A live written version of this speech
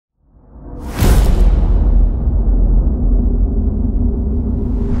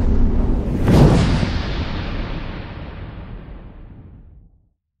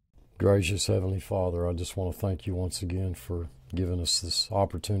gracious Heavenly Father, I just want to thank you once again for giving us this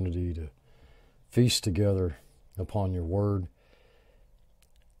opportunity to feast together upon your word.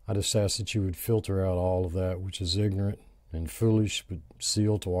 I just ask that you would filter out all of that which is ignorant and foolish, but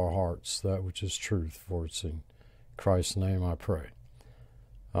seal to our hearts that which is truth. For it's in Christ's name I pray.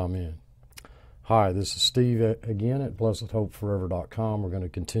 Amen. Hi, this is Steve again at blessedhopeforever.com. We're going to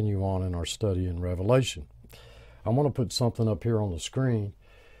continue on in our study in Revelation. I want to put something up here on the screen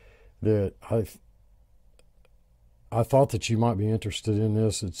that I thought that you might be interested in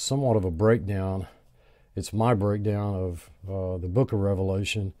this. It's somewhat of a breakdown. It's my breakdown of the book of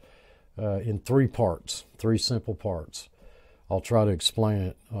Revelation in three parts, three simple parts. I'll try to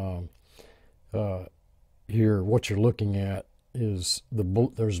explain it. Here, what you're looking at is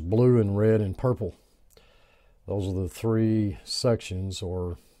there's blue and red and purple. Those are the three sections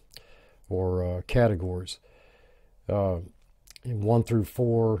or categories. 1 through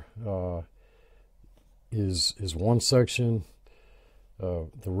 4 is one section.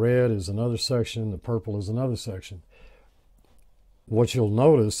 The red is another section. The purple is another section. What you'll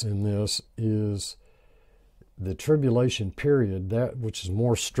notice in this is the tribulation period, that which is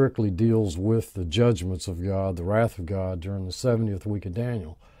more strictly deals with the judgments of God, the wrath of God during the 70th week of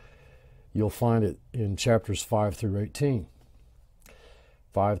Daniel. You'll find it in chapters 5 through 18.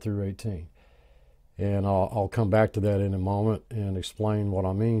 5 through 18. And I'll come back to that in a moment and explain what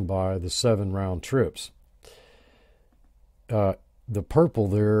I mean by the 7 round trips. The purple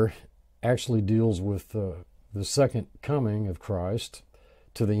there actually deals with the second coming of Christ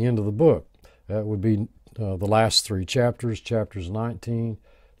to the end of the book. That would be the last 3 chapters, chapters 19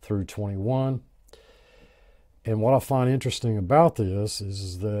 through 21. And what I find interesting about this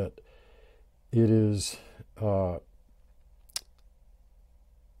is that it is...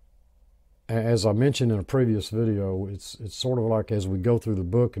 as I mentioned in a previous video, it's sort of like as we go through the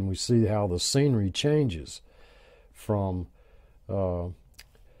book and we see how the scenery changes from, one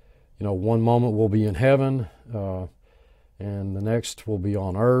moment we'll be in heaven, and the next will be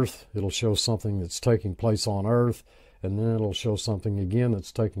on earth. It'll show something that's taking place on earth, and then it'll show something again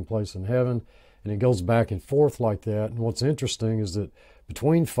that's taking place in heaven, and it goes back and forth like that. And what's interesting is that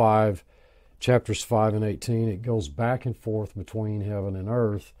between chapters 5 and 18, it goes back and forth between heaven and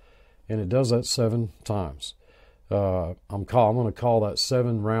earth. And it does that 7 times. I'm going to call that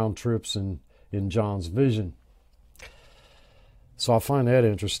 7 round trips in John's vision. So I find that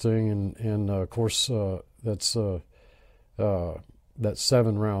interesting, and of course that's that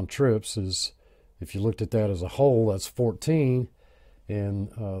 7 round trips is, if you looked at that as a whole, that's 14, and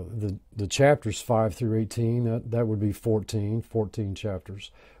the chapters 5 through 18 that would be 14 chapters,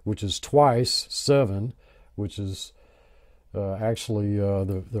 which is twice 7, which is actually,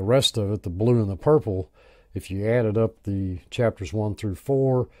 the rest of it, the blue and the purple, if you added up the chapters 1 through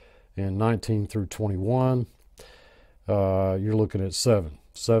 4 and 19 through 21, you're looking at 7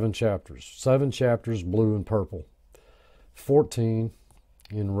 chapters. 7 chapters, blue and purple. 14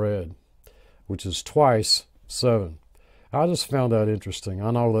 in red, which is twice 7. I just found that interesting.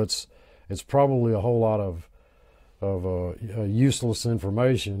 I know it's probably a whole lot of useless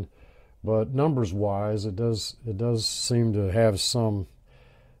information, but numbers-wise, it does seem to have some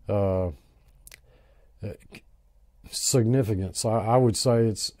significance. I would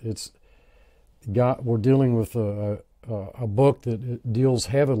say we're dealing with a book that deals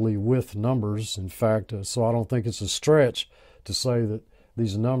heavily with numbers. In fact, so I don't think it's a stretch to say that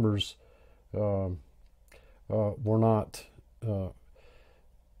these numbers were not. I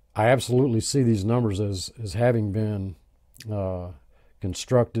absolutely see these numbers as having been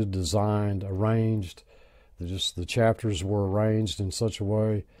constructed, designed, arranged. The chapters were arranged in such a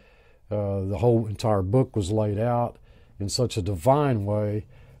way, the whole entire book was laid out in such a divine way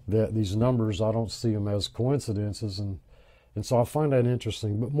that these numbers, I don't see them as coincidences, and so I find that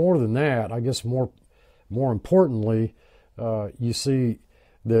interesting. But more than that, I guess more importantly, you see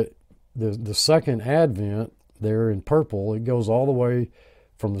that the second advent there in purple, it goes all the way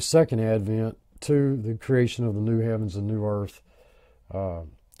from the second advent to the creation of the new heavens and new earth.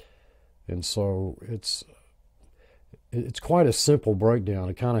 And so it's quite a simple breakdown.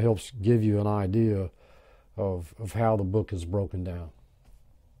 It kind of helps give you an idea of how the book is broken down.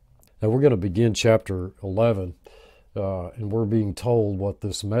 Now we're going to begin chapter 11, and we're being told what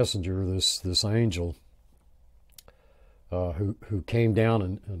this messenger, this angel, who came down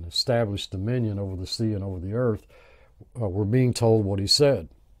and established dominion over the sea and over the earth, we're being told what he said.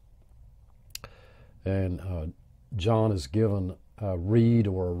 And John is given a reed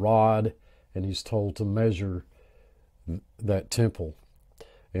or a rod, and he's told to measure that temple.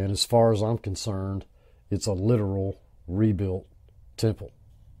 And as far as I'm concerned, it's a literal rebuilt temple.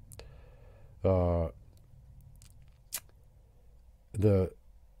 uh, the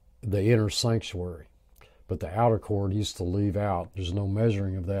inner sanctuary. But the outer court he's to leave out. There's no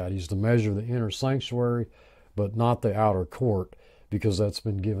measuring of that. He's to measure the inner sanctuary, but not the outer court, because that's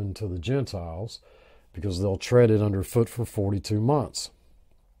been given to the Gentiles, because they'll tread it underfoot for 42 months.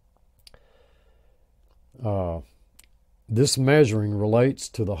 This measuring relates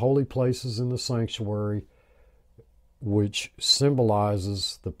to the holy places in the sanctuary, which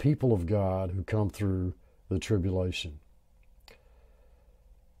symbolizes the people of God who come through the tribulation.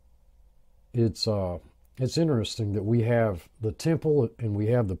 It's interesting that we have the temple and we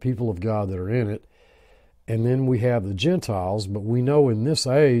have the people of God that are in it, and then we have the Gentiles, but we know in this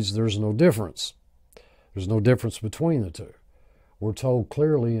age there's no difference. There's no difference between the two. We're told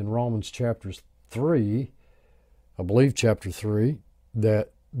clearly in Romans chapter 3, I believe chapter 3,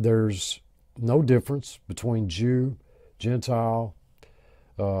 that there's no difference between Jew, Gentile,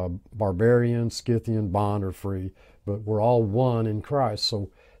 barbarian, Scythian, bond, or free, but we're all one in Christ.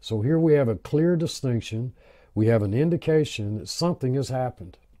 So here we have a clear distinction. We have an indication that something has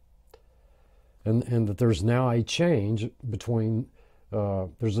happened, and that there's now a change between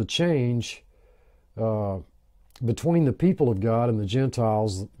there's a change between the people of God and the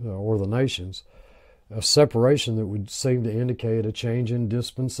Gentiles or the nations, a separation that would seem to indicate a change in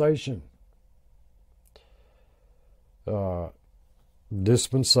dispensation.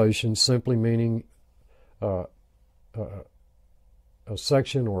 Dispensation simply meaning a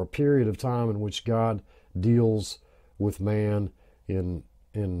section or a period of time in which God deals with man in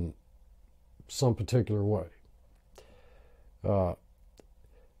some particular way.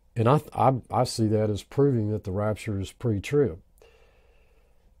 And I see that as proving that the rapture is pre-trib.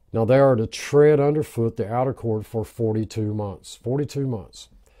 Now they are to tread underfoot the outer court for 42 months. 42 months.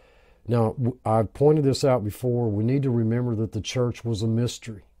 Now, I've pointed this out before. We need to remember that the church was a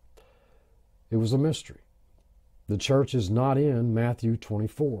mystery. It was a mystery. The church is not in Matthew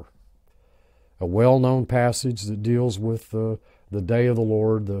 24, a well-known passage that deals with the day of the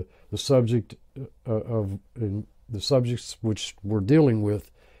Lord, the subject the subjects which we're dealing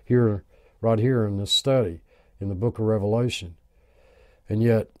with here, right here in this study in the book of Revelation. And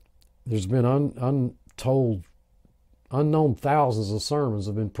yet, there's been unknown thousands of sermons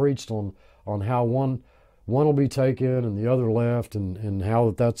have been preached on how one will be taken and the other left, and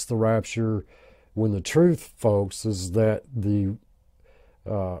how that's the rapture, when the truth, folks, is that the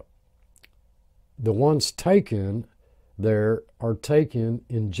ones taken there are taken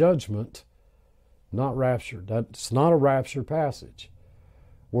in judgment, not raptured. That's not a rapture passage.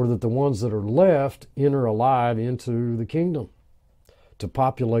 Or that the ones that are left enter alive into the kingdom, to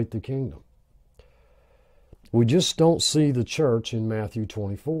populate the kingdom. We just don't see the church in Matthew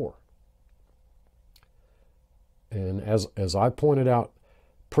 24. And as I pointed out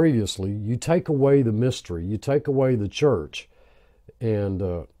previously, you take away the mystery, you take away the church, and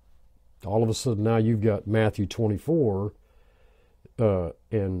all of a sudden now you've got Matthew 24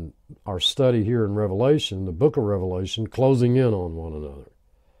 and our study here in Revelation, the book of Revelation, closing in on one another.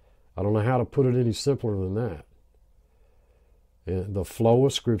 I don't know how to put it any simpler than that. And the flow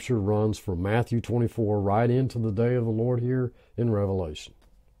of Scripture runs from Matthew 24 right into the day of the Lord here in Revelation,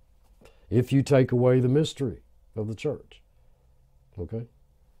 if you take away the mystery of the church. Okay?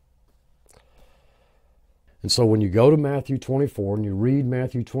 And so when you go to Matthew 24 and you read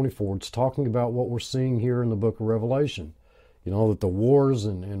Matthew 24, it's talking about what we're seeing here in the book of Revelation. You know, that the wars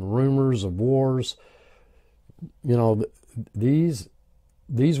and rumors of wars, you know, these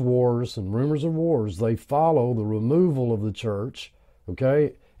wars and rumors of wars, they follow the removal of the church,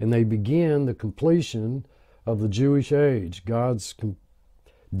 okay? And they begin the completion of the Jewish age. God's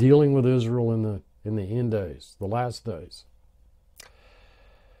dealing with Israel in the end days, the last days.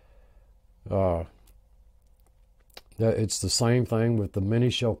 It's the same thing with the many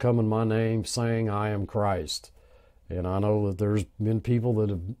shall come in my name saying I am Christ. And I know that there's been people that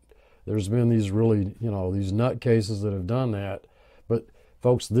have, there's been these really, you know, these nutcases that have done that. But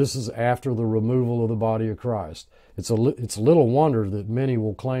folks, this is after the removal of the body of Christ. It's little wonder that many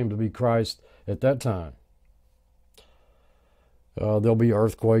will claim to be Christ at that time. There'll be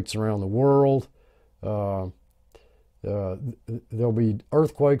earthquakes around the world. There'll be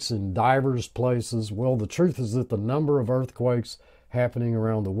earthquakes in divers places. Well, the truth is that the number of earthquakes happening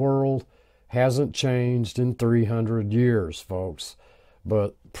around the world hasn't changed in 300 years, folks.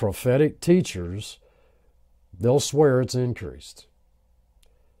 But prophetic teachers, they'll swear it's increased.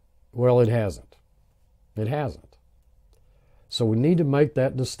 Well, it hasn't. It hasn't. So we need to make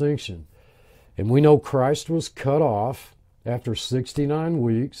that distinction. And we know Christ was cut off after 69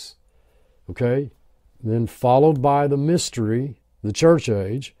 weeks, okay? Then followed by the mystery, the church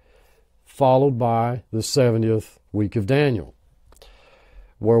age, followed by the 70th week of Daniel,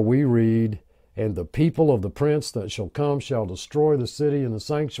 where we read, "And the people of the prince that shall come shall destroy the city and the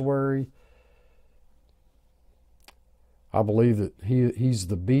sanctuary." I believe that he's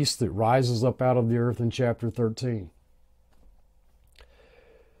the beast that rises up out of the earth in chapter 13.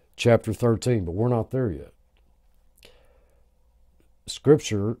 Chapter 13, but we're not there yet.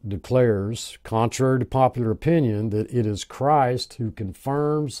 Scripture declares, contrary to popular opinion, that it is Christ who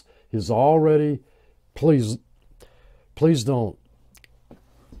confirms his already... Please don't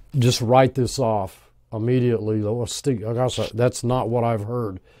just write this off immediately. That's not what I've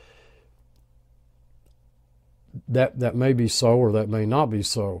heard. That may be so, or that may not be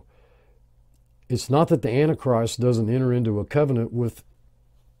so. It's not that the Antichrist doesn't enter into a covenant with,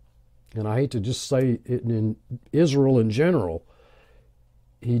 and I hate to just say it, in Israel in general,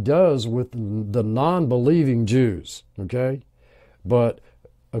 he does with the non-believing Jews, okay? But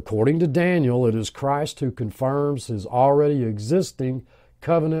according to Daniel, it is Christ who confirms his already existing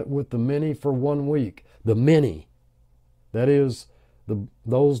covenant with the many for 1 week. The many. That is, the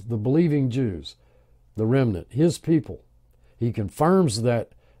believing Jews. The remnant, his people. He confirms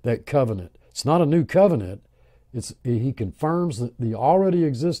that covenant. It's not a new covenant. He confirms the already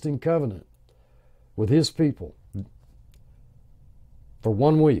existing covenant with his people for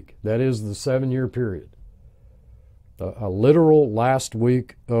 1 week. That is the 7-year period. A literal last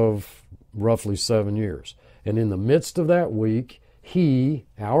week of roughly 7 years. And in the midst of that week, he,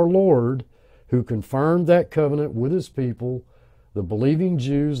 our Lord, who confirmed that covenant with his people, the believing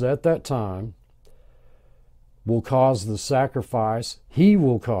Jews at that time, will cause the sacrifice.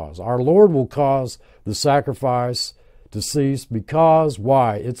 Our Lord will cause the sacrifice to cease because,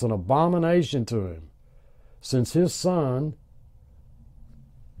 why? It's an abomination to him. Since his son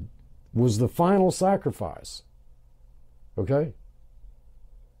was the final sacrifice. Okay?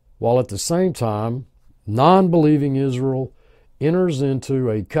 While at the same time, non-believing Israel enters into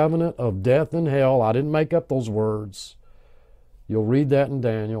a covenant of death and hell. I didn't make up those words. You'll read that in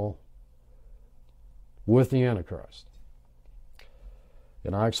Daniel. With the Antichrist.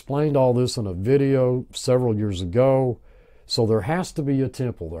 And I explained all this in a video several years ago. So there has to be a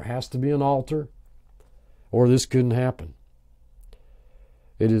temple. There has to be an altar, or this couldn't happen.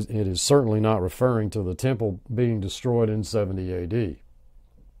 It is certainly not referring to the temple being destroyed in 70 AD.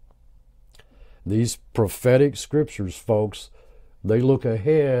 These prophetic scriptures, folks, they look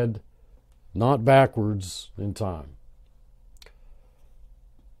ahead, not backwards in time.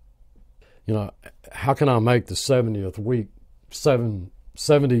 You know, how can I make the 70th week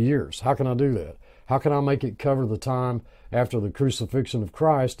 70 years? How can I do that? How can I make it cover the time after the crucifixion of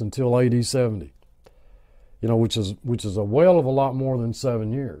Christ until AD 70? You know, which is a whale of a lot more than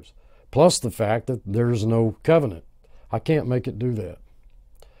 7 years. Plus the fact that there's no covenant. I can't make it do that.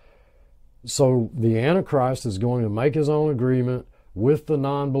 So the Antichrist is going to make his own agreement with the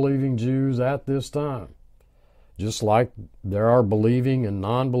non-believing Jews at this time. Just like there are believing and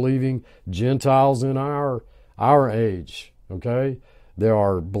non-believing Gentiles in our age, okay? There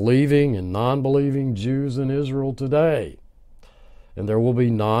are believing and non-believing Jews in Israel today. And there will be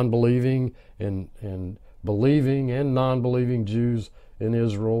non-believing and believing and non-believing Jews in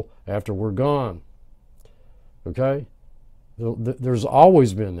Israel after we're gone. Okay? There's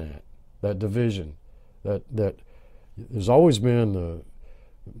always been that division. That there's always been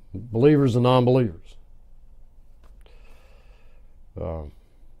believers and non-believers.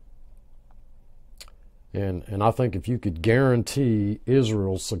 And I think if you could guarantee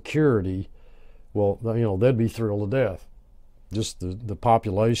Israel's security, well, you know, they'd be thrilled to death. Just the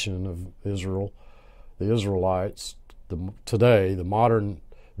population of Israel, the Israelites, today, the modern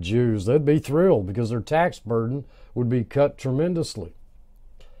Jews, they'd be thrilled because their tax burden would be cut tremendously.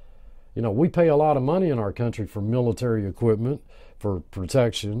 You know, we pay a lot of money in our country for military equipment, for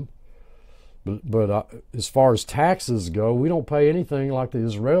protection. But as far as taxes go, we don't pay anything like the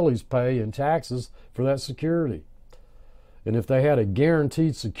Israelis pay in taxes for that security. And if they had a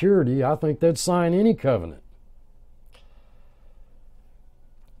guaranteed security, I think they'd sign any covenant.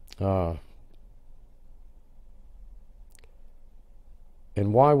 And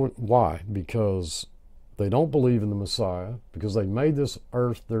why? Because they don't believe in the Messiah, because they made this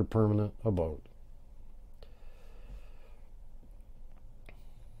earth their permanent abode.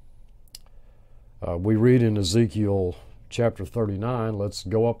 We read in Ezekiel chapter 39, let's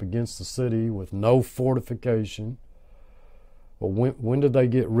go up against the city with no fortification. Well, when did they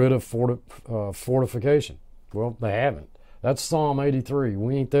get rid of fortification? Well, they haven't. That's Psalm 83.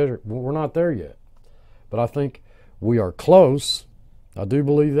 We ain't there. We're not there yet. But I think we are close. I do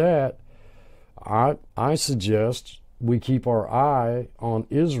believe that. I suggest we keep our eye on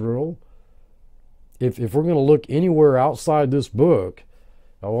Israel if we're going to look anywhere outside this book,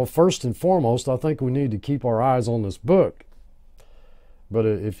 well, first and foremost, I think we need to keep our eyes on this book. But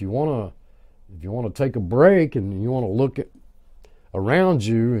if you want to take a break and you want to look around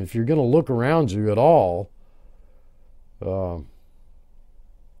you, if you're going to look around you at all,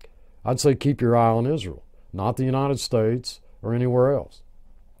 I'd say keep your eye on Israel, not the United States or anywhere else.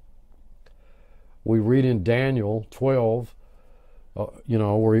 We read in Daniel 12,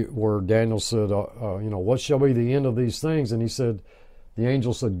 where Daniel said, what shall be the end of these things? And he said, the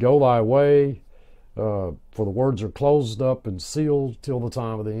angel said, go thy way, for the words are closed up and sealed till the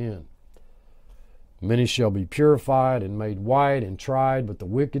time of the end. Many shall be purified and made white and tried, but the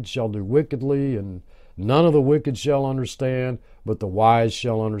wicked shall do wickedly, and none of the wicked shall understand, but the wise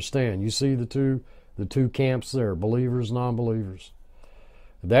shall understand. You see the two camps there, believers, non-believers.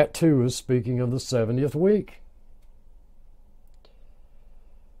 That too is speaking of the 70th week.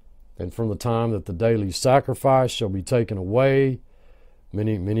 And from the time that the daily sacrifice shall be taken away,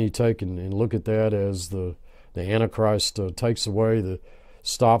 many take and look at that as the Antichrist takes away,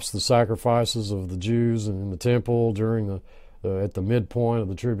 stops the sacrifices of the Jews in the temple during at the midpoint of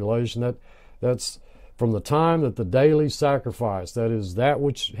the tribulation. That's from the time that the daily sacrifice, that is that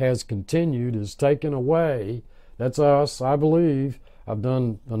which has continued, is taken away. That's us, I believe. I've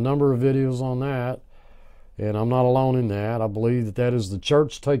done a number of videos on that, and I'm not alone in that. I believe that is the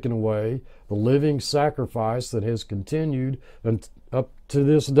church taken away, the living sacrifice that has continued up to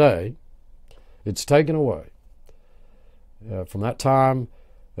this day. It's taken away. From that time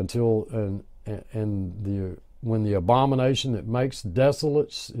until when the abomination that makes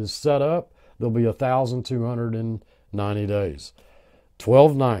desolate is set up, there'll be 1,290 days.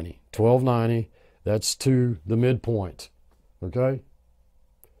 1290, that's to the midpoint, okay?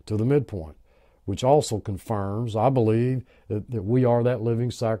 To the midpoint, which also confirms, I believe, that we are that living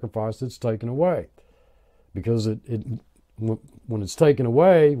sacrifice that's taken away. Because when it's taken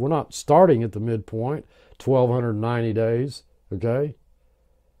away, we're not starting at the midpoint, 1,290 days, okay?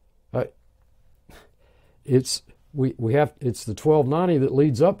 It's the 1290 that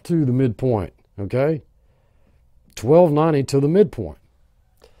leads up to the midpoint, okay? 1290 to the midpoint.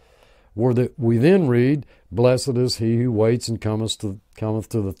 We then read, blessed is he who waits and cometh to the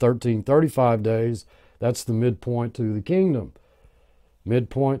 1335 days. That's the midpoint to the kingdom.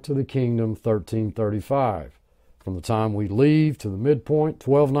 Midpoint to the kingdom, 1335. From the time we leave to the midpoint,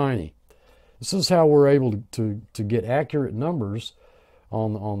 1290. This is how we're able to get accurate numbers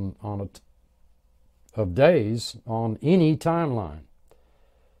of days on any timeline.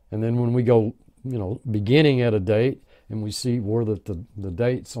 And then when we go, beginning at a date, and we see where the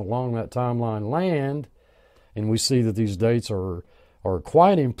dates along that timeline land, and we see that these dates are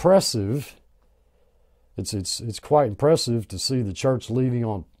quite impressive. It's quite impressive to see the church leaving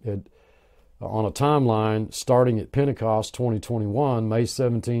on a timeline starting at Pentecost 2021, May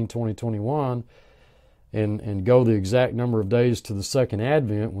 17, 2021, and go the exact number of days to the second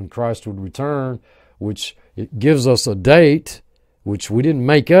advent when Christ would return, which it gives us a date, which we didn't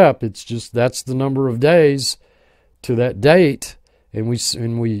make up. It's just that's the number of days to that date, and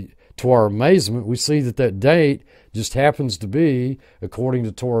we to our amazement, we see that date just happens to be, according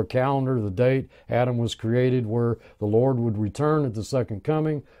to Torah calendar, the date Adam was created, where the Lord would return at the second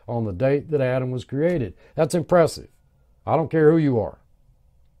coming on the date that Adam was created. That's impressive. I don't care who you are.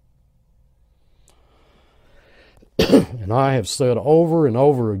 And I have said over and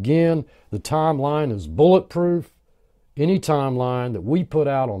over again, the timeline is bulletproof. Any timeline that we put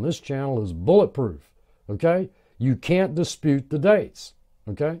out on this channel is bulletproof. Okay? You can't dispute the dates.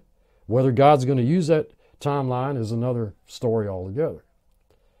 Okay? Whether God's going to use that timeline is another story altogether.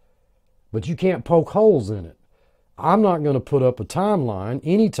 But you can't poke holes in it. I'm not going to put up a timeline,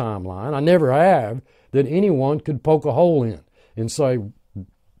 any timeline, I never have, that anyone could poke a hole in and say,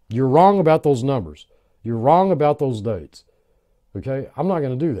 you're wrong about those numbers. You're wrong about those dates. Okay? I'm not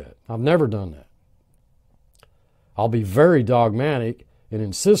going to do that. I've never done that. I'll be very dogmatic and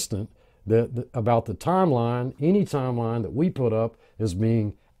insistent about the timeline, any timeline that we put up, as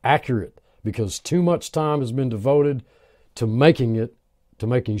being accurate, because too much time has been devoted to making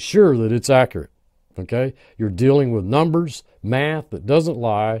sure that it's accurate. Okay? You're dealing with numbers, math that doesn't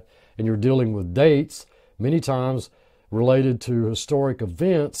lie, and you're dealing with dates, many times related to historic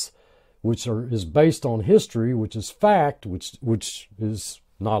events, which is based on history, which is fact, which is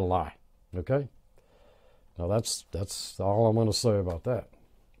not a lie. Okay? Now that's all I'm going to say about that.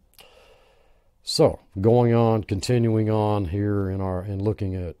 So, continuing on here in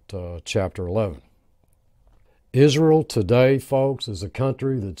looking at chapter 11. Israel today, folks, is a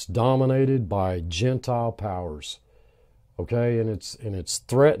country that's dominated by Gentile powers. Okay, and it's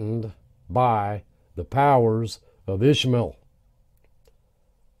threatened by the the powers of Ishmael.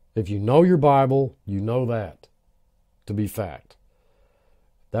 If you know your Bible, you know that to be fact.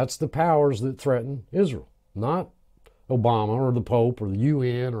 That's the powers that threaten Israel, not Obama or the Pope or the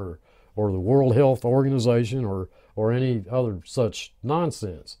UN or the World Health Organization or any other such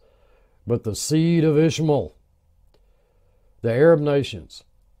nonsense, but the seed of Ishmael, the Arab nations.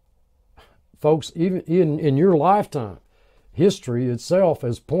 Folks, even in your lifetime, history itself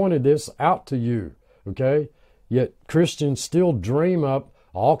has pointed this out to you, okay? Yet Christians still dream up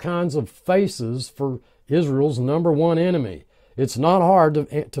all kinds of faces for Israel's number one enemy. It's not hard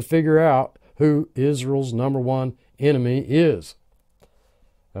to figure out who Israel's number one enemy is,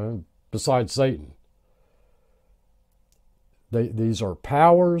 besides Satan. These are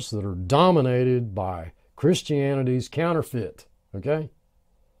powers that are dominated by Christianity's counterfeit, okay?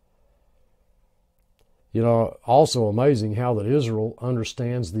 You know, also amazing how that Israel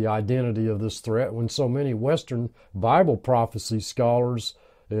understands the identity of this threat when so many Western Bible prophecy scholars,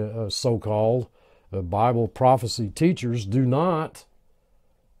 so-called Bible prophecy teachers, do not.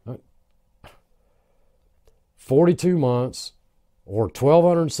 42 months or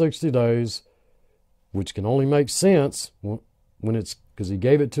 1,260 days, which can only make sense when it's, because he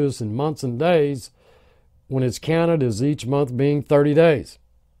gave it to us in months and days, when it's counted as each month being 30 days.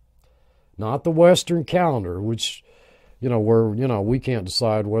 Not the Western calendar, which, where, we can't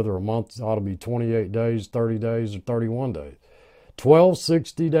decide whether a month ought to be 28 days, 30 days, or 31 days.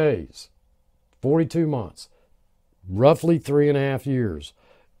 1,260 days, 42 months, roughly 3.5 years.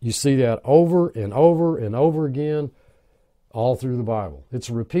 You see that over and over and over again all through the Bible. It's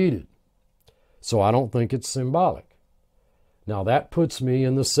repeated. So I don't think it's symbolic. Now that puts me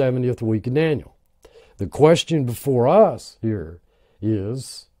in the 70th week of Daniel. The question before us here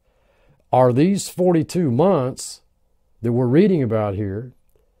is, are these 42 months that we're reading about here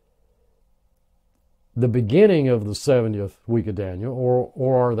the beginning of the 70th week of Daniel,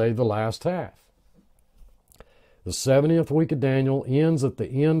 or are they the last half? The 70th week of Daniel ends at the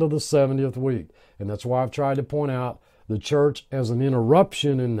end of the 70th week. And that's why I've tried to point out the church as an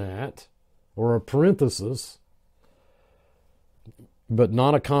interruption in that, or a parenthesis, but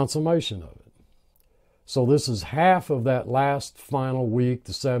not a consummation of it. So this is half of that last final week,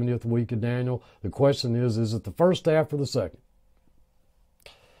 the 70th week of Daniel. The question is it the first half or the second?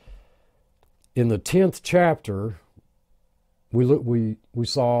 In the 10th chapter, we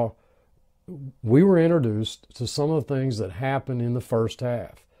were introduced to some of the things that happened in the first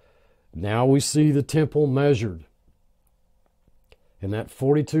half. Now we see the temple measured. And that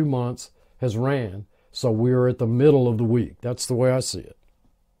 42 months has ran, so we are at the middle of the week. That's the way I see it.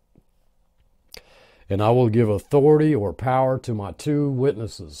 And I will give authority or power to my 2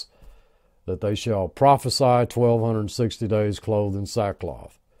 witnesses, that they shall prophesy 1,260 days clothed in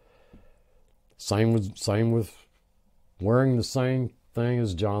sackcloth. Same with wearing the same thing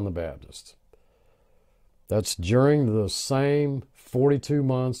as John the Baptist. That's during the same 42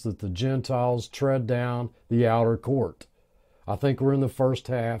 months that the Gentiles tread down the outer court. I think we're in the first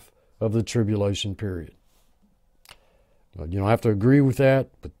half of the tribulation period. You don't have to agree with that,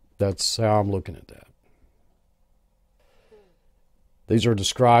 but that's how I'm looking at that. These are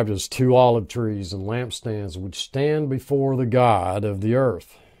described as 2 olive trees and lampstands which stand before the God of the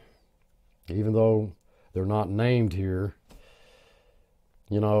earth. Even though they're not named here,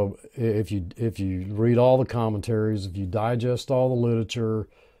 if you read all the commentaries, if you digest all the literature,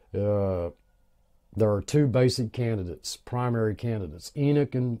 there are 2 basic candidates, primary candidates,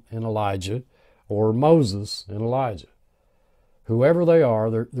 Enoch and Elijah, or Moses and Elijah. Whoever they are,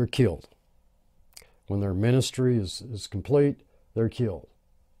 they're killed. When their ministry is complete, they're killed.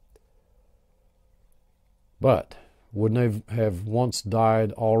 But wouldn't they have once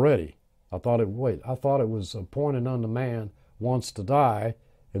died already? I thought it was appointed unto man once to die,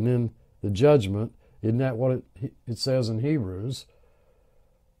 and then the judgment. Isn't that what it says in Hebrews?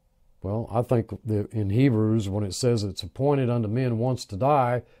 Well, I think in Hebrews, when it says it's appointed unto men once to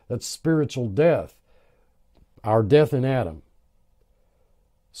die, that's spiritual death, our death in Adam.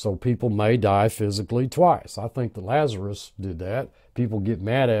 So people may die physically twice. I think that Lazarus did that. People get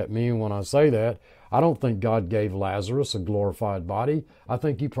mad at me when I say that. I don't think God gave Lazarus a glorified body. I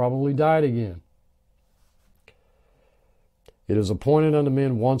think he probably died again. It is appointed unto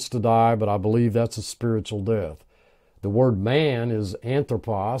men once to die, but I believe that's a spiritual death. The word man is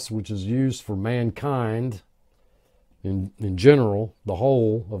anthropos, which is used for mankind in general, the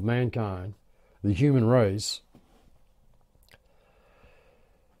whole of mankind, the human race.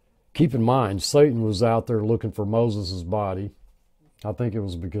 Keep in mind, Satan was out there looking for Moses' body. I think it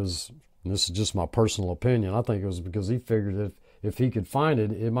was because, and this is just my personal opinion, I think it was because he figured that if he could find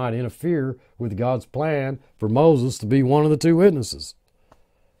it, it might interfere with God's plan for Moses to be one of the two witnesses.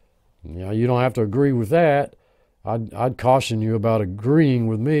 You don't have to agree with that. I'd caution you about agreeing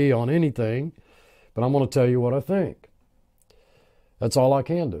with me on anything, but I'm going to tell you what I think. That's all I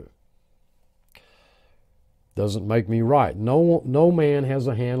can do. Doesn't make me right. No man has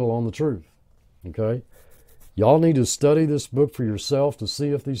a handle on the truth. Okay? Y'all need to study this book for yourself to see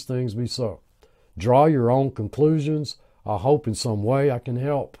if these things be so. Draw your own conclusions. I hope in some way I can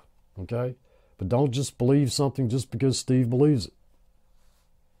help. Okay? But don't just believe something just because Steve believes it.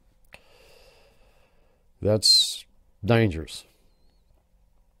 That's dangerous.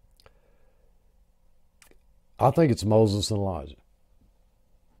 I think it's Moses and Elijah.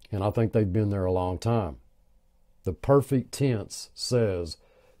 And I think they've been there a long time. The perfect tense says,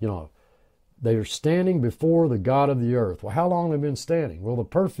 they are standing before the God of the earth. Well, how long have they been standing? Well, the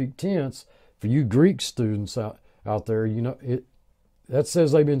perfect tense, for you Greek students out there, that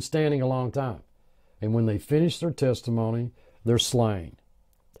says they've been standing a long time. And when they finish their testimony, they're slain.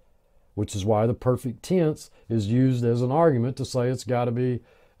 Which is why the perfect tense is used as an argument to say it's got to be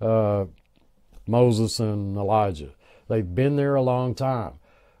Moses and Elijah. They've been there a long time.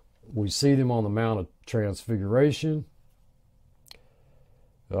 We see them on the Mount of Transfiguration.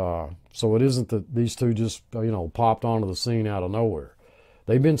 So it isn't that these two just, popped onto the scene out of nowhere.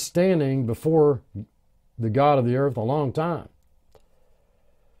 They've been standing before the God of the earth a long time.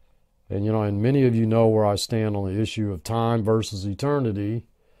 And, and many of you know where I stand on the issue of time versus eternity,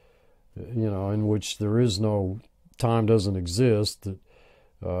 in which there is no, time doesn't exist. That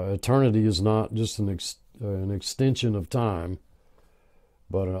eternity is not just an extension of time,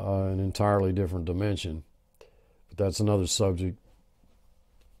 but an entirely different dimension. But that's another subject.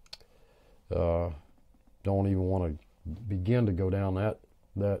 Don't even want to begin to go down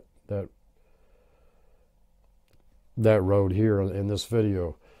that road here in this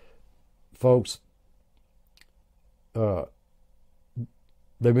video. Folks, they've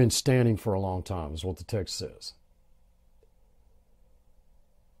been standing for a long time, is what the text says.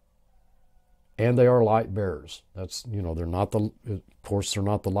 And they are light bearers. That's, they're not of course, they're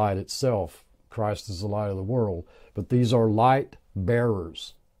not the light itself. Christ is the light of the world. But these are light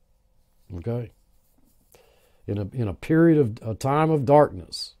bearers. Okay? In a period of a time of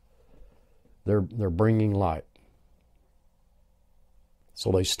darkness, they're bringing light.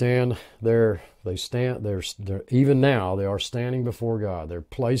 So they stand there. They're even now they are standing before God. They've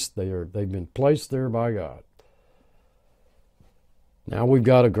been placed there by God. Now we've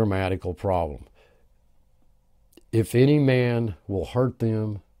got a grammatical problem. If any man will hurt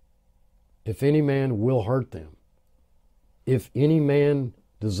them, if any man will hurt them, if any man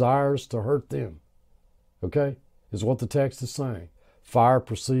desires to hurt them, okay, is what the text is saying. Fire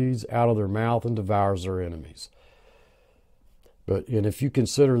proceeds out of their mouth and devours their enemies. And if you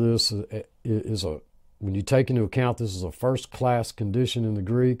consider this when you take into account this is a first-class condition in the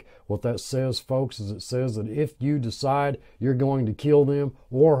Greek, what that says, folks, is it says that if you decide you're going to kill them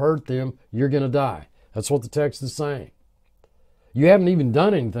or hurt them, you're going to die. That's what the text is saying. You haven't even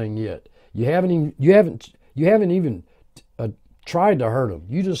done anything yet. You haven't even tried to hurt them.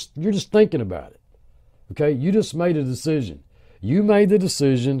 You're just thinking about it. Okay? You just made a decision. You made the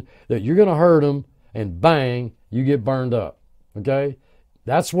decision that you're going to hurt them, and bang, you get burned up. Okay?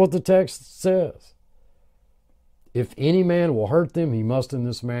 That's what the text says. If any man will hurt them, he must in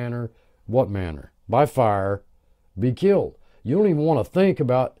this manner, what manner? By fire, be killed. You don't even want to think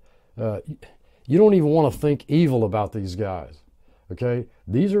about, you don't even want to think evil about these guys. Okay?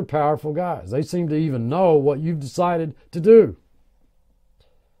 These are powerful guys. They seem to even know what you've decided to do.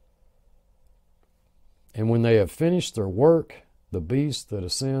 And when they have finished their work, the beast that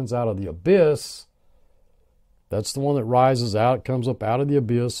ascends out of the abyss, that's the one that rises out, comes up out of the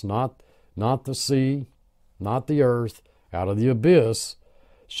abyss, not the sea, not the earth, out of the abyss,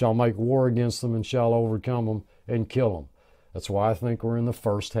 shall make war against them and shall overcome them and kill them. That's why I think we're in the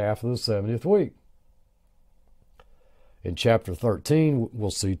first half of the 70th week. In chapter 13,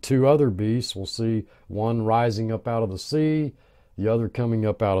 we'll see two other beasts. We'll see one rising up out of the sea, the other coming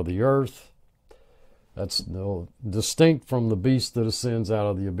up out of the earth. That's distinct from the beast that ascends out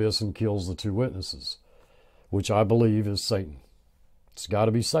of the abyss and kills the two witnesses, which I believe is Satan. It's got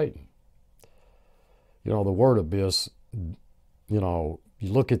to be Satan. The word abyss, you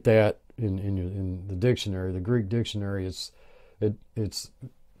look at that in the dictionary, the Greek dictionary, it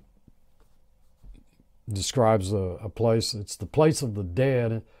describes a place. It's the place of the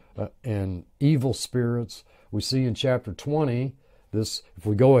dead and evil spirits. We see in chapter 20, if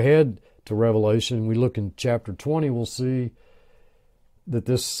we go ahead to Revelation, we look in chapter 20, we'll see that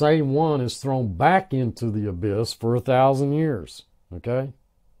this same one is thrown back into the abyss for 1,000 years. Okay?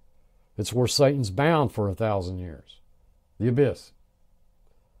 It's where Satan's bound for 1,000 years. The abyss.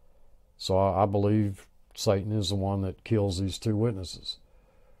 So I believe Satan is the one that kills these two witnesses.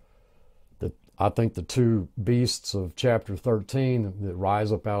 I think the two beasts of chapter 13 that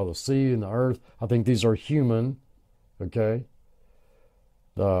rise up out of the sea and the earth, I think these are human, okay?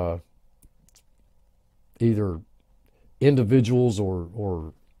 Either individuals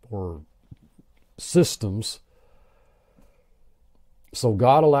or systems. So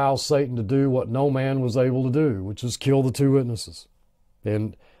God allows Satan to do what no man was able to do, which is kill the two witnesses.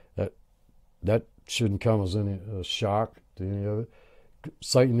 And that shouldn't come as any shock to any of it.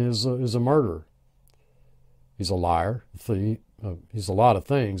 Satan is a murderer. He's a liar, a thief. He's a lot of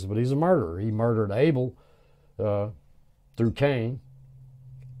things, but he's a murderer. He murdered Abel through Cain.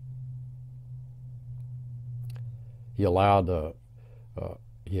 God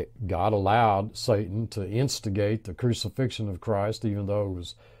allowed Satan to instigate the crucifixion of Christ, even though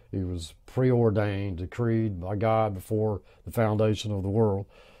it was preordained, decreed by God before the foundation of the world.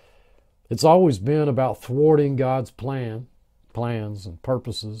 It's always been about thwarting God's plans and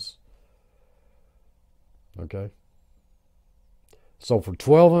purposes. Okay? So for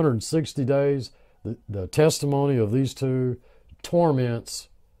 1,260 days, the testimony of these two torments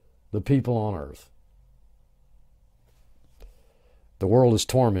the people on earth. The world is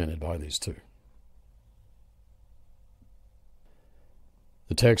tormented by these two.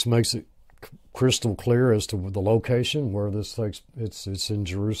 The text makes it crystal clear as to the location where this takes. It's in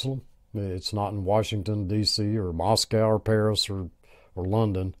Jerusalem. It's not in Washington, D.C. or Moscow or Paris or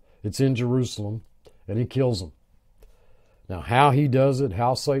London. It's in Jerusalem, and he kills them. Now, how he does it,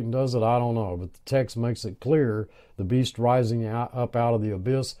 how Satan does it, I don't know. But the text makes it clear the beast rising up out of the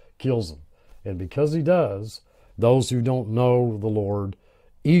abyss kills them. And because he does, those who don't know the Lord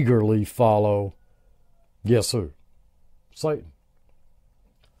eagerly follow, guess who? Satan.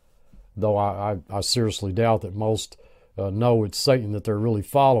 Though I seriously doubt that most know it's Satan that they're really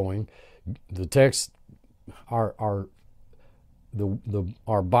following. The text, our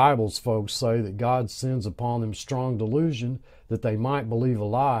Bibles folks say that God sends upon them strong delusion that they might believe a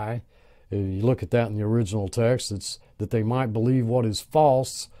lie. If you look at that in the original text, it's that they might believe what is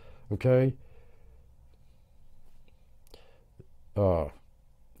false. Okay?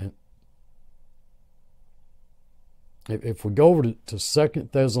 If we go over to 2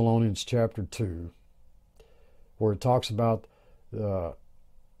 Thessalonians chapter 2, where it talks about the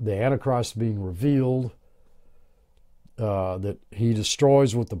Antichrist being revealed, that he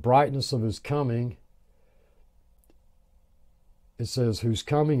destroys with the brightness of his coming, it says, whose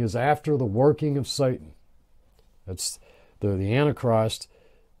coming is after the working of Satan. That's the Antichrist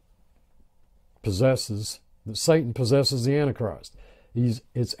Satan possesses the Antichrist.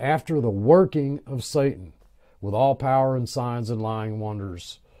 It's after the working of Satan, with all power and signs and lying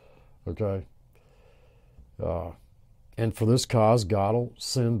wonders. Okay? And for this cause, God will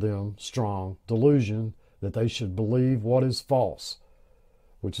send them strong delusion that they should believe what is false,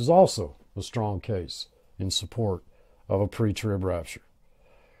 which is also a strong case in support of a pre-trib rapture.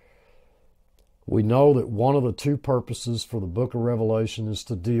 We know that one of the two purposes for the book of Revelation is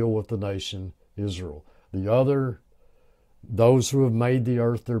to deal with the nation Israel. The other, those who have made the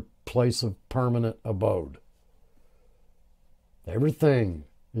earth their place of permanent abode. Everything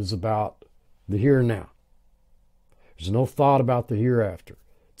is about the here and now. There's no thought about the hereafter.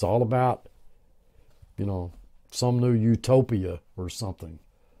 It's all about, some new utopia or something.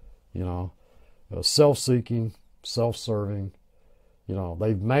 Self-seeking, self-serving.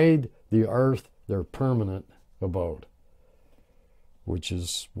 They've made the earth their permanent abode, which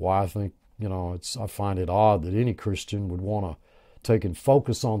is why I think, I find it odd that any Christian would want to take and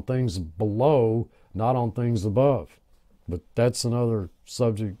focus on things below, not on things above. But that's another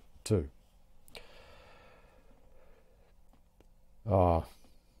subject too.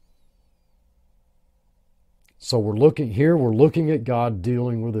 So we're looking at God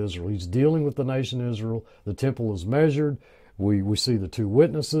dealing with Israel. He's dealing with the nation Israel. The temple is measured. We see the two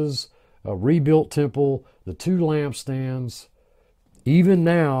witnesses, a rebuilt temple, the two lampstands, even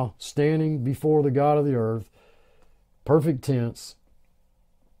now standing before the God of the earth, perfect tense.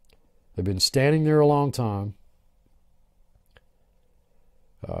 They've been standing there a long time.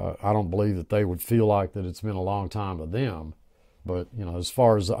 I don't believe that they would feel like that it's been a long time to them, but as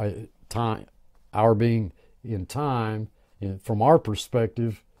far as time, our being in time, from our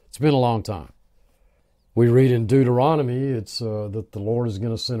perspective, it's been a long time. We read in Deuteronomy, it's that the Lord is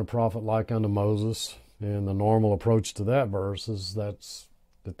going to send a prophet like unto Moses, and the normal approach to that verse is that's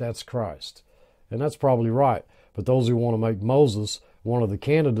Christ, and that's probably right. But those who want to make Moses one of the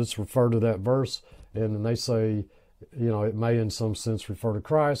candidates refer to that verse, and then they say, it may in some sense refer to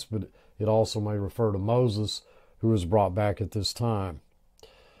Christ, but it also may refer to Moses, who was brought back at this time.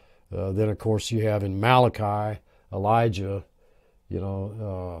 Then, of course, you have in Malachi, Elijah,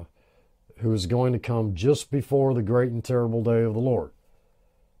 who is going to come just before the great and terrible day of the Lord.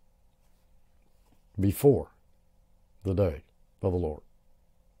 Before the day of the Lord.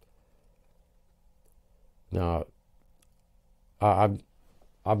 Now, I've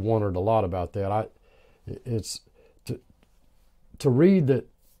wondered a lot about that. It's to read that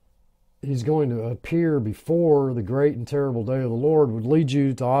he's going to appear before the great and terrible day of the Lord would lead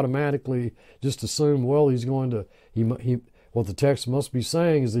you to automatically just assume, well, he's going to, what the text must be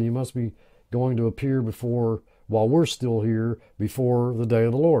saying is that he must be going to appear before, while we're still here, before the day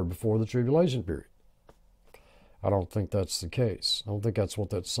of the Lord, before the tribulation period. I don't think that's the case. I don't think that's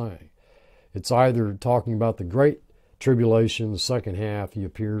what that's saying. It's either talking about the great tribulation, the second half, he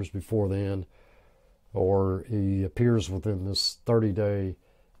appears before then, or he appears within this 30-day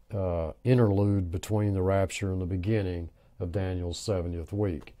interlude between the rapture and the beginning of Daniel's 70th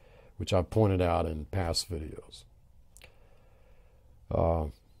week, which I've pointed out in past videos.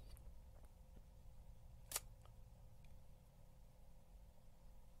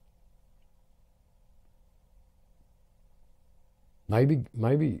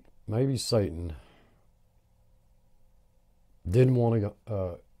 Maybe Satan didn't want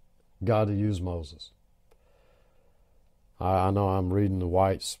God to use Moses. I know I'm reading the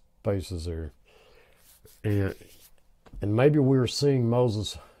white spaces there. And maybe we're seeing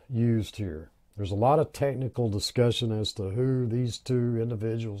Moses used here. There's a lot of technical discussion as to who these two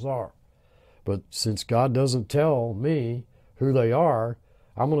individuals are. But since God doesn't tell me who they are,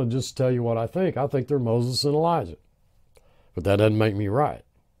 I'm going to just tell you what I think. I think they're Moses and Elijah. But that doesn't make me right.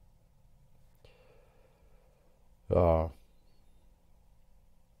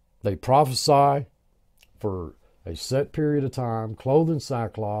 They prophesy for a set period of time, clothed in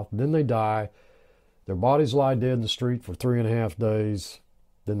sackcloth, then they die. Their bodies lie dead in the street for 3.5 days.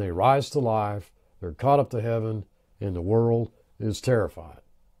 Then they rise to life. They're caught up to heaven, and the world is terrified.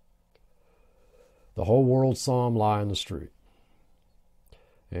 The whole world saw them lie in the street.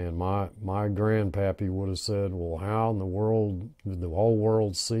 And my grandpappy would have said, well, how in the world did the whole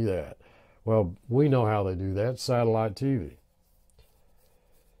world see that? Well, we know how they do that, satellite TV.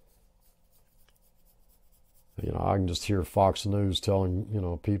 I can just hear Fox News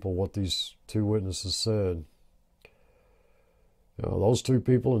telling, people what these two witnesses said. Those two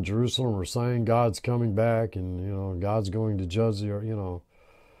people in Jerusalem are saying God's coming back and, God's going to judge the,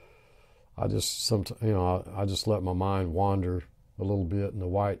 I just let my mind wander a little bit in the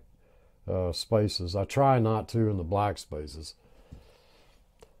white spaces. I try not to in the black spaces.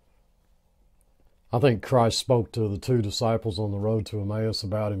 I think Christ spoke to the two disciples on the road to Emmaus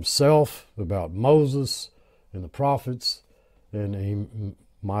about himself, about Moses and the prophets, and he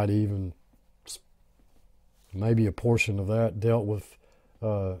might even, maybe a portion of that dealt with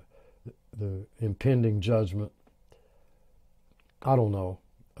the impending judgment. I don't know.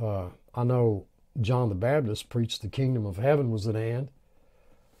 I know John the Baptist preached the kingdom of heaven was at hand.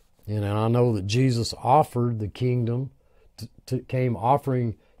 And I know that Jesus offered the kingdom, came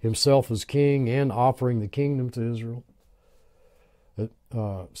offering himself as king and offering the kingdom to Israel.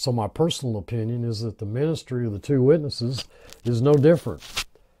 So my personal opinion is that the ministry of the two witnesses is no different.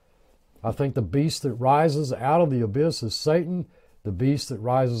 I think the beast that rises out of the abyss is Satan. The beast that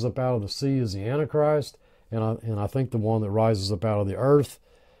rises up out of the sea is the Antichrist. And I think the one that rises up out of the earth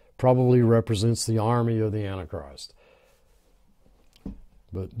probably represents the army of the Antichrist.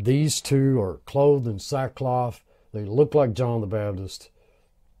 But these two are clothed in sackcloth. They look like John the Baptist.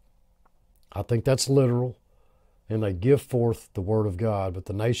 I think that's literal. And they give forth the word of God, but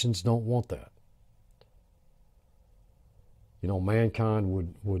the nations don't want that. Mankind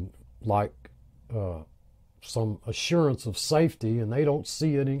would like some assurance of safety, and they don't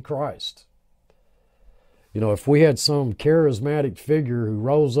see it in Christ. If we had some charismatic figure who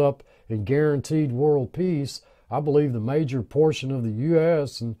rose up and guaranteed world peace, I believe the major portion of the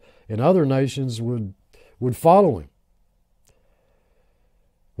U.S. and other nations would follow him.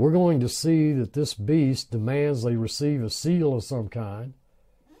 We're going to see that this beast demands they receive a seal of some kind.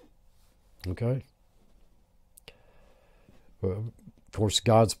 Okay? Of course,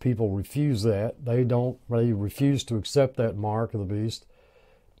 God's people refuse that. They refuse to accept that mark of the beast.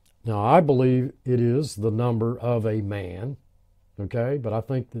 Now, I believe it is the number of a man. Okay? But I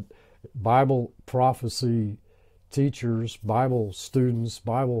think that Bible prophecy teachers, Bible students,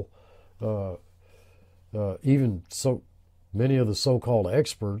 even so many of the so-called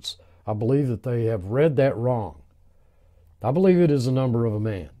experts, I believe that they have read that wrong. I believe it is a number of a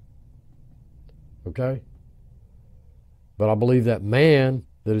man. Okay? But I believe that man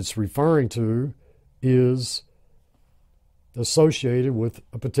that it's referring to is associated with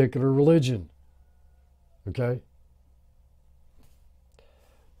a particular religion. Okay?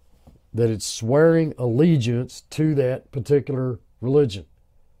 That it's swearing allegiance to that particular religion,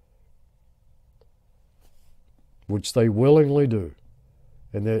 which they willingly do.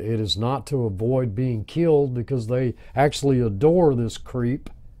 And that it is not to avoid being killed because they actually adore this creep.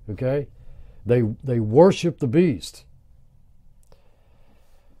 Okay? They worship the beast.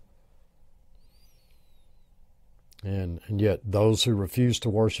 And yet those who refuse to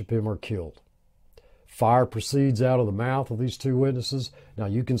worship him are killed. Fire proceeds out of the mouth of these two witnesses. Now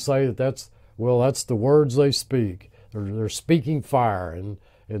you can say that's the words they speak. They're speaking fire,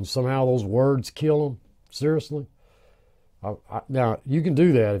 and somehow those words kill them. Seriously? Now you can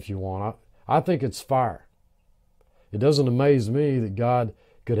do that if you want. I think it's fire. It doesn't amaze me that God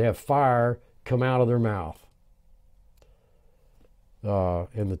could have fire come out of their mouth.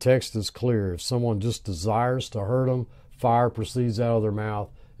 And the text is clear. If someone just desires to hurt them, fire proceeds out of their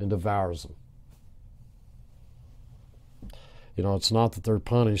mouth and devours them. You know, it's not that they're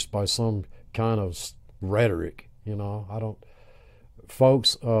punished by some kind of rhetoric. You know, I don't.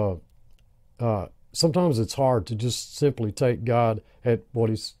 Folks, sometimes it's hard to just simply take God at what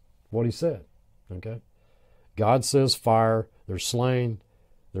he said. Okay, God says fire. They're slain.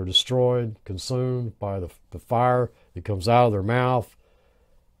 They're destroyed, consumed by the fire that comes out of their mouth.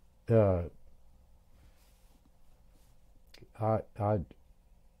 I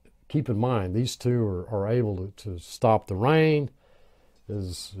keep in mind these two are able to stop the rain,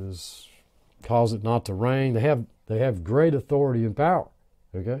 is cause it not to rain. They have great authority and power.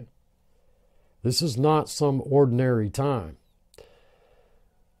 Okay, this is not some ordinary time.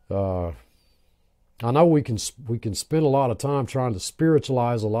 I know we can spend a lot of time trying to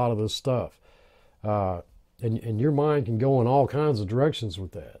spiritualize a lot of this stuff, and your mind can go in all kinds of directions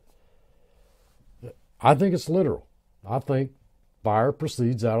with that. I think it's literal. I think fire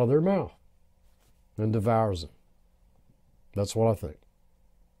proceeds out of their mouth and devours them. That's what I think.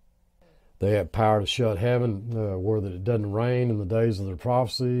 They have power to shut heaven where that it doesn't rain in the days of their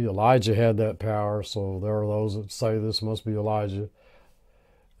prophecy. Elijah had that power, so there are those that say this must be Elijah.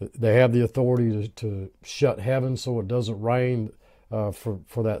 They have the authority to shut heaven so it doesn't rain for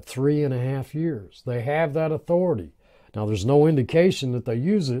that 3.5 years. They have that authority. Now, there's no indication that they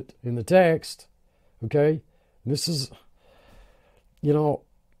use it in the text. Okay? This is, you know,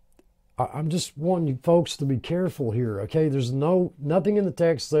 I'm just wanting you folks to be careful here. Okay? There's nothing in the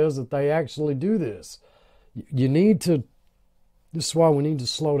text says that they actually do this. You need to, this is why we need to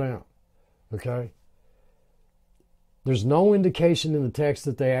slow down. Okay? There's no indication in the text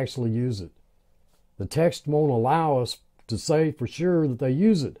that they actually use it. The text won't allow us to say for sure that they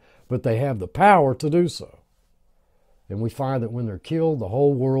use it, but they have the power to do so. And we find that when they're killed, the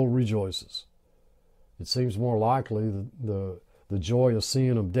whole world rejoices. It seems more likely that the joy of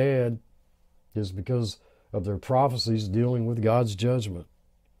seeing them dead is because of their prophecies dealing with God's judgment.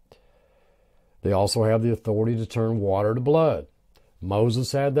 They also have the authority to turn water to blood.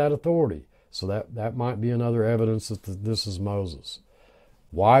 Moses had that authority. So that might be another evidence that this is Moses.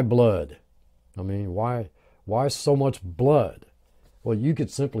 Why blood? I mean, why so much blood? Well, you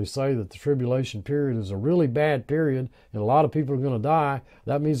could simply say that the tribulation period is a really bad period and a lot of people are going to die.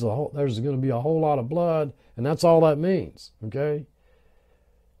 That means there's going to be a whole lot of blood, and that's all that means, okay?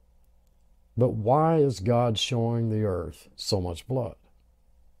 But why is God showing the earth so much blood?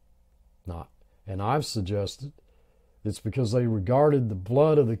 And I've suggested it's because they regarded the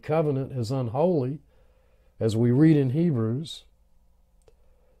blood of the covenant as unholy, as we read in Hebrews.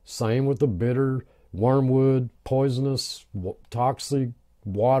 Same with the bitter, wormwood, poisonous, toxic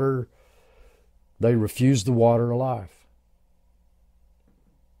water. They refused the water of life.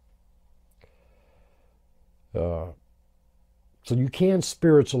 So you can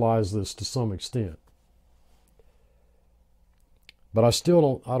spiritualize this to some extent. But I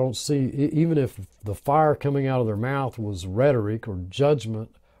don't see, even if the fire coming out of their mouth was rhetoric or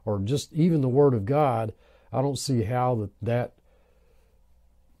judgment or just even the word of God, I don't see how that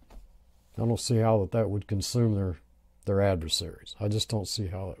would consume their adversaries. I just don't see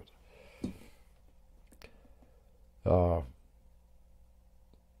how that.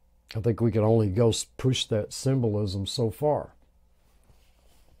 I think we can only go push that symbolism so far.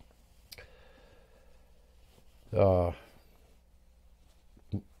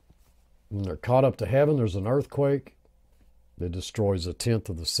 When they're caught up to heaven, there's an earthquake that destroys 1/10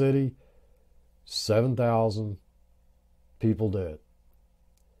 of the city, 7,000 people dead.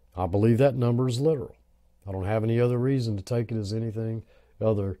 I believe that number is literal. I don't have any other reason to take it as anything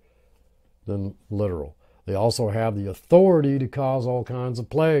other than literal. They also have the authority to cause all kinds of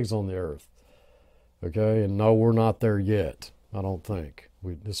plagues on the earth. Okay, and no, we're not there yet. I don't think.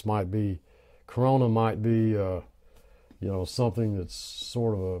 This might be, Corona might be, something that's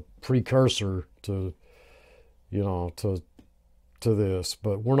sort of a precursor to, to this,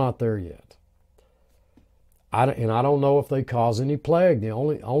 but we're not there yet. I don't know if they cause any plague. The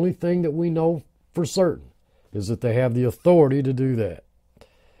only thing that we know for certain is that they have the authority to do that.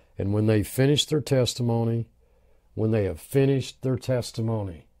 And when they finish their testimony, when they have finished their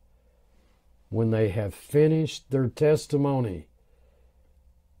testimony,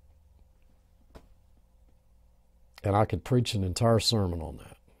 and I could preach an entire sermon on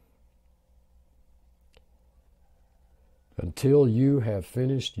that. Until you have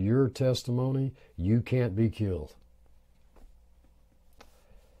finished your testimony, you can't be killed.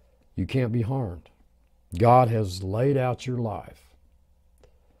 You can't be harmed. God has laid out your life.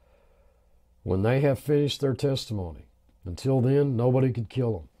 When they have finished their testimony, until then, nobody could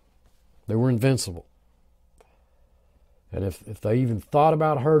kill them. They were invincible. And if they even thought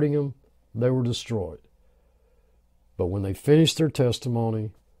about hurting them, they were destroyed. But when they finished their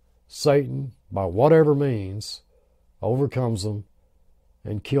testimony, Satan, by whatever means, overcomes them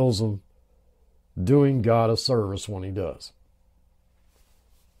and kills them, doing God a service when he does.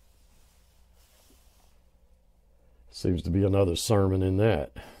 Seems to be another sermon in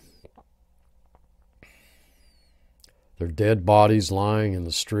that. Their dead bodies lying in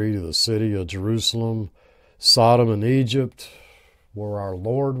the street of the city of Jerusalem, Sodom and Egypt, where our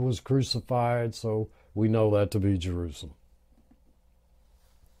Lord was crucified, so we know that to be Jerusalem.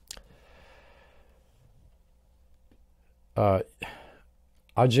 I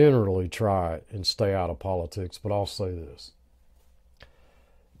generally try and stay out of politics, but I'll say this.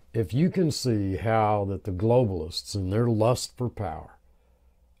 If you can see how that the globalists in their lust for power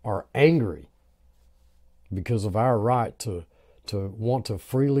are angry because of our right to want to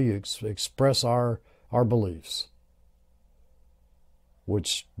freely express our beliefs,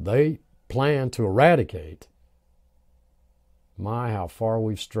 which they plan to eradicate, my, how far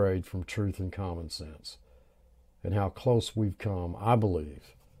we've strayed from truth and common sense, and how close we've come, I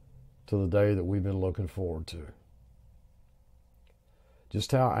believe, to the day that we've been looking forward to.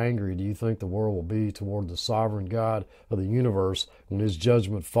 Just how angry do you think the world will be toward the sovereign God of the universe when his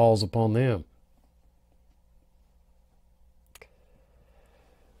judgment falls upon them?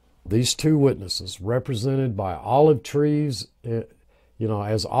 These two witnesses, represented by olive trees,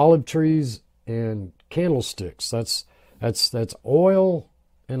 as olive trees and candlesticks, that's oil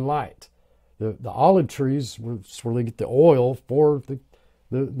and light. The olive trees is where they get the oil for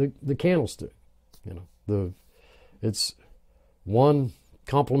the candlestick. It's one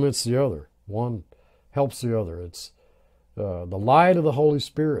complements the other. One helps the other. It's the light of the Holy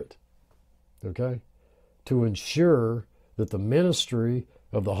Spirit, okay, to ensure that the ministry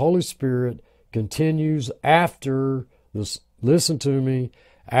of the Holy Spirit continues after this. Listen to me.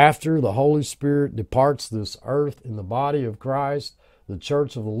 After the Holy Spirit departs this earth in the body of Christ, the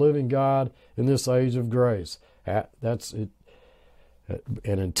church of the living God in this age of grace. That's it.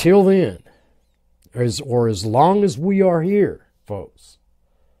 And until then, as long as we are here, folks,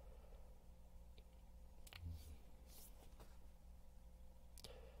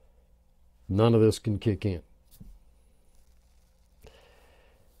 none of this can kick in.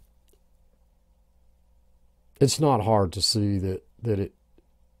 It's not hard to see that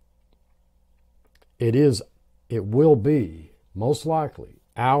it will be most likely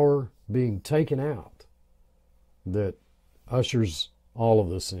our being taken out that ushers all of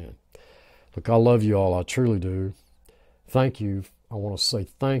this in. Look, I love you all. I truly do. Thank you. I want to say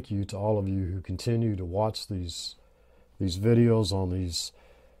thank you to all of you who continue to watch these videos on these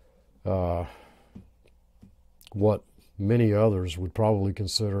what many others would probably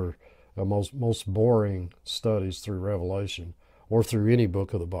consider most boring studies through Revelation or through any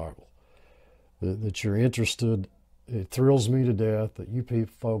book of the Bible. That you're interested. It thrills me to death that you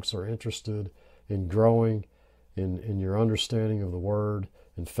folks are interested in growing in your understanding of the Word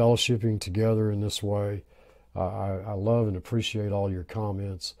and fellowshipping together in this way. I love and appreciate all your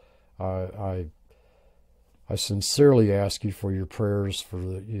comments. I sincerely ask you for your prayers for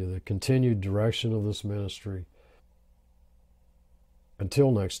the continued direction of this ministry.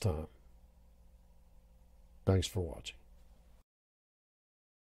 Until next time, thanks for watching.